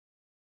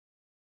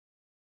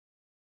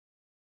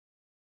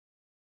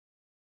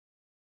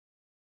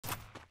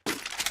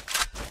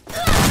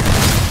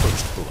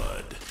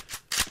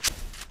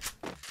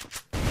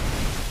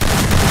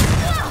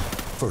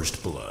First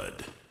blood.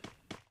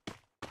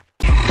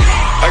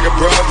 I got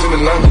broads in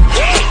Atlanta,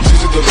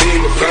 just to lean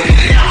in the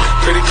family.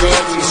 Credit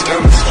cards in the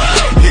scammers,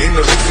 hitting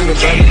the hooks in the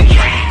van.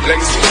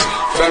 Legacies,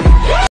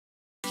 family.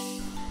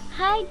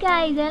 Hi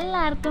guys,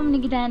 എല്ലാവർക്കും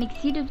Nikhitha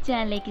Nikz YouTube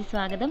ചാനലിലേക്ക്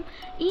സ്വാഗതം.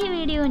 ഈ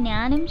video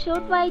ഞാനും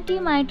short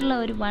വൈറ്റിയുമായിട്ടുള്ള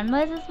ഒരു 1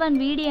 vs 1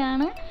 video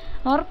ആണ്.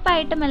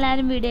 ഉറപ്പായിട്ടും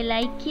എല്ലാവരും video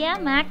like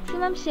ചെയ്യുക,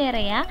 മാക്സിമം ഷെയർ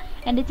ചെയ്യുക.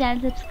 എൻ്റെ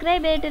ചാനൽ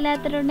സബ്സ്ക്രൈബ്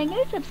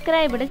ചെയ്തിട്ടില്ലാത്തവരുണ്ടെങ്കിൽ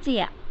സബ്സ്ക്രൈബ് കൂടെ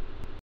ചെയ്യുക.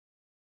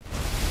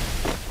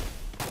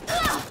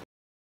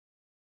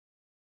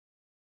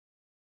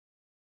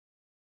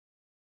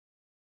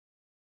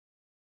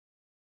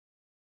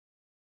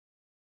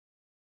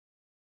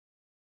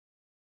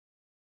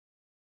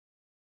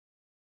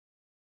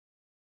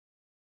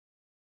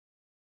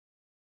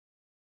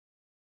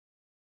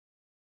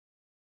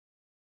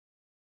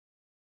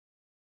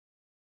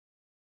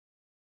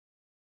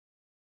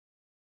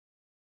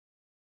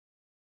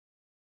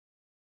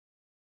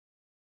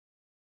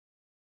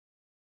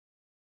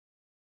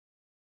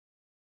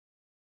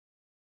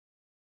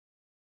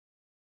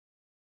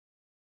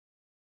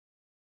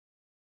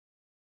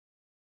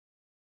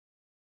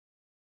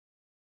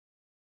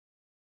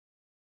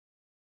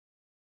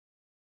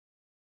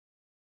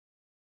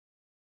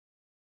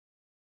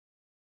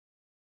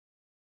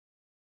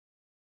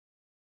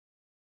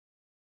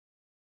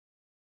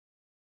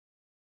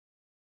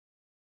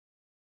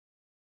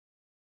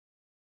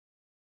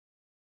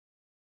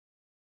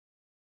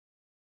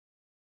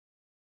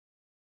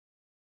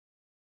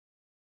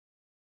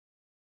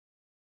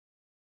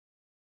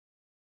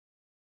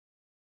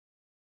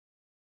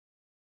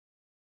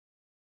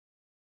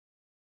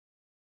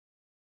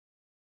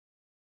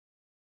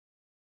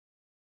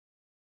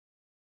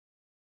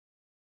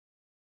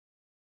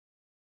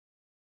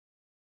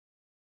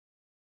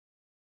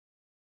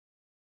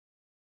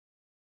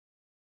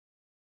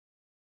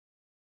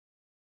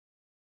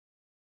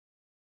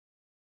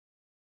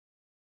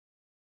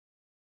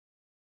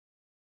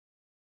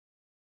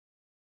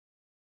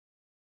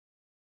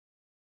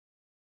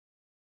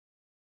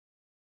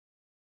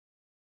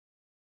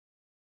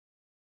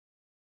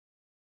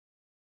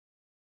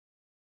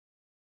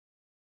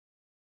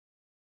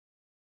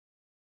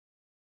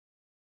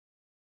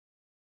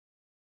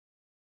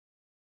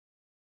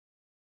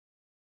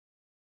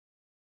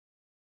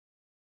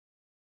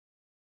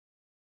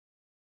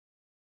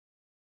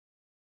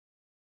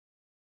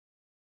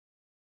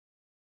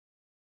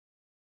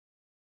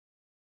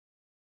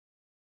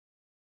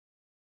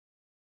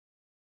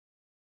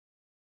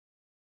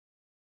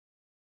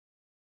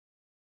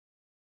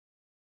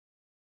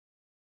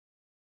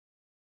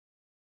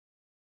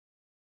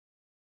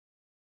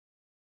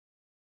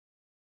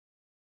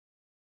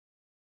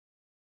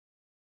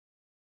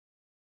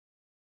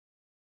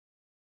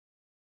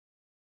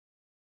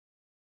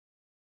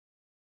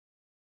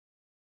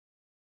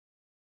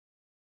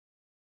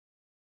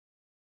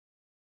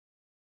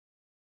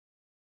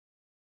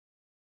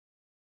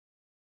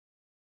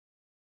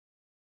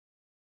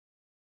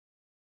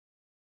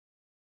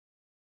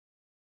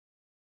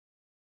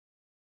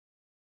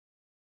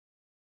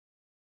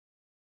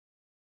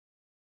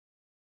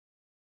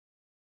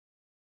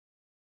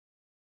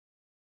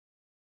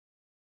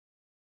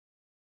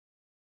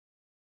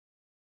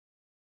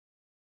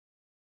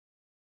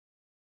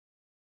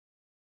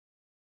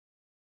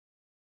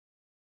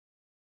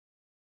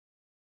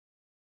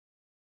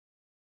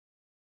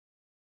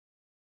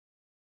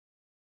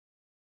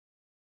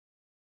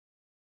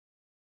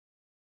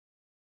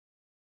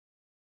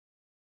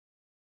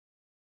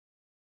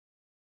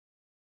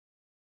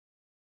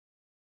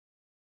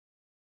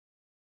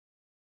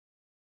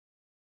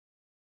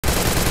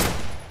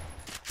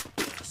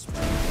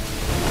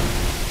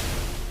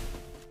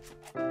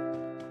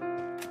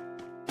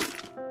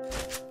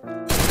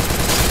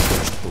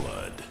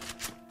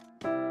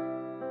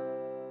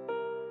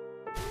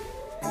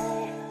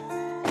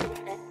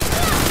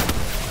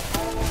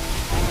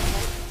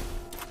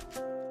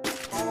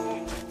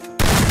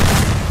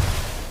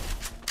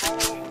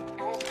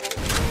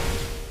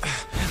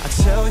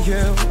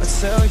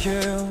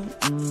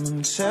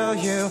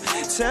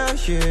 Tell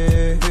you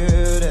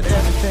that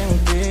everything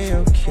will be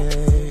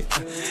okay,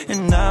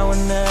 and I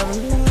will never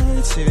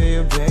lie to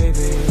you,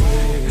 baby.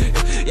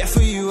 Yeah,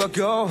 for you I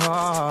go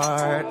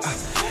hard.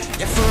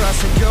 Yeah, for us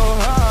I go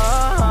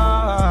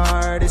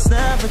hard. It's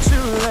never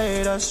too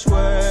late, I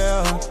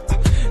swear.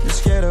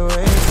 Let's get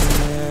away from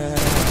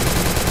it.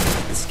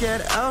 Let's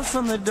get out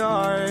from the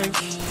dark.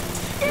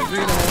 If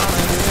we don't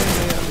wanna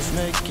live, let's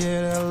make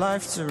it a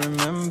life to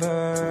remember.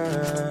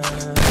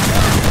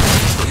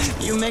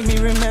 You make me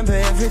remember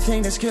everything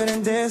that's good in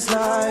this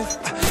life.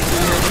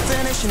 You're the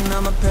finishing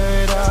of my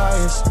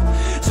paradise,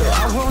 so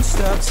I won't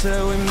stop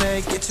till we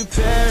make it to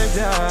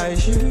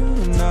paradise. You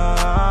and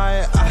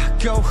I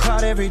go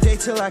hard every day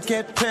till I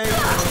get paid,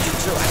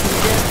 so I can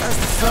get us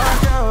the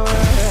fuck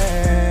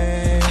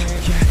away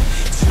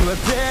to a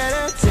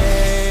better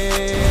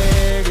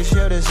day, 'cause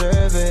you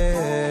deserve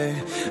it.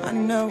 I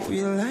know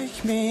you like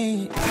me,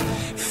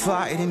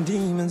 fighting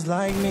demons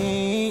like me.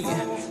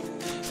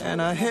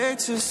 And I hate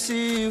to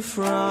see you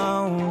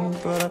frown,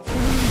 but I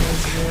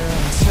promise you,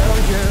 I tell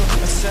you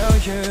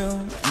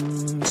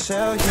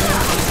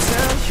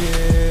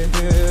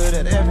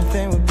that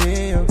everything will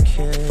be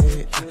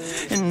okay.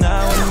 And I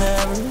will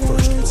never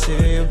lie to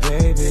you,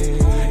 baby.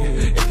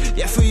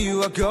 Yeah, for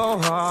you I go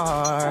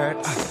hard.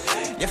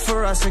 Yeah,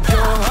 for us I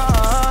go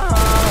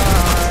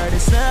hard.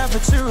 It's never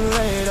too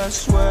late, I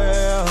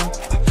swear.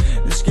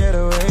 Let's get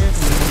away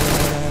from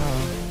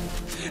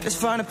here. Let's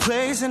find a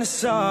place in the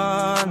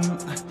sun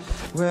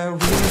where we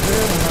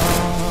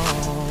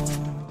belong.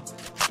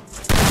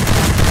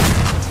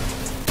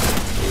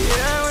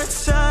 Yeah, we're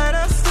tired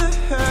of the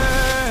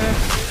hurt,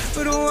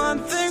 but one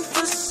thing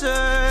for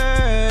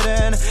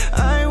certain,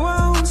 I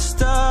won't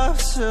stop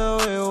till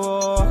we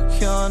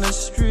walk on the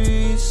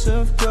streets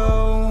of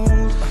gold.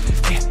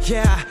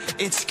 Yeah,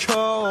 it's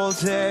cold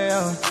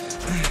here,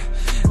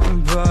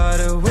 but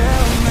we'll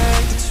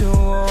make it to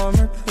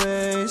warmer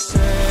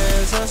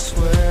places, I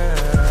swear.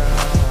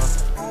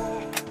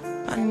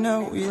 I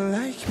know you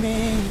like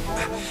me,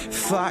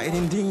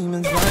 fighting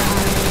demons like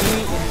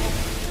me.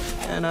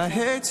 And I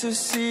hate to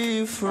see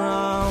you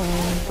frown,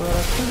 but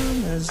I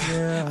promise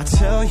you, I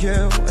tell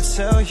you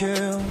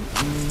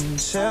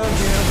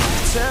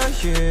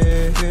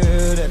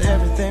that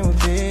everything will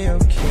be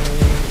okay.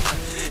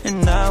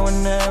 And I will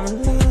never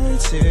lie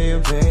to you,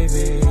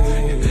 baby.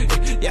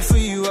 Yeah, for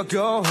you I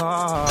go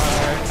hard.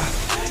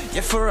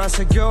 Yeah, for us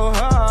I go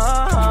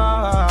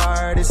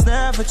hard. It's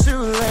never too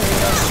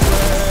late, I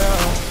swear.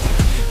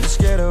 Let's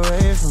get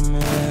away from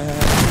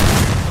here.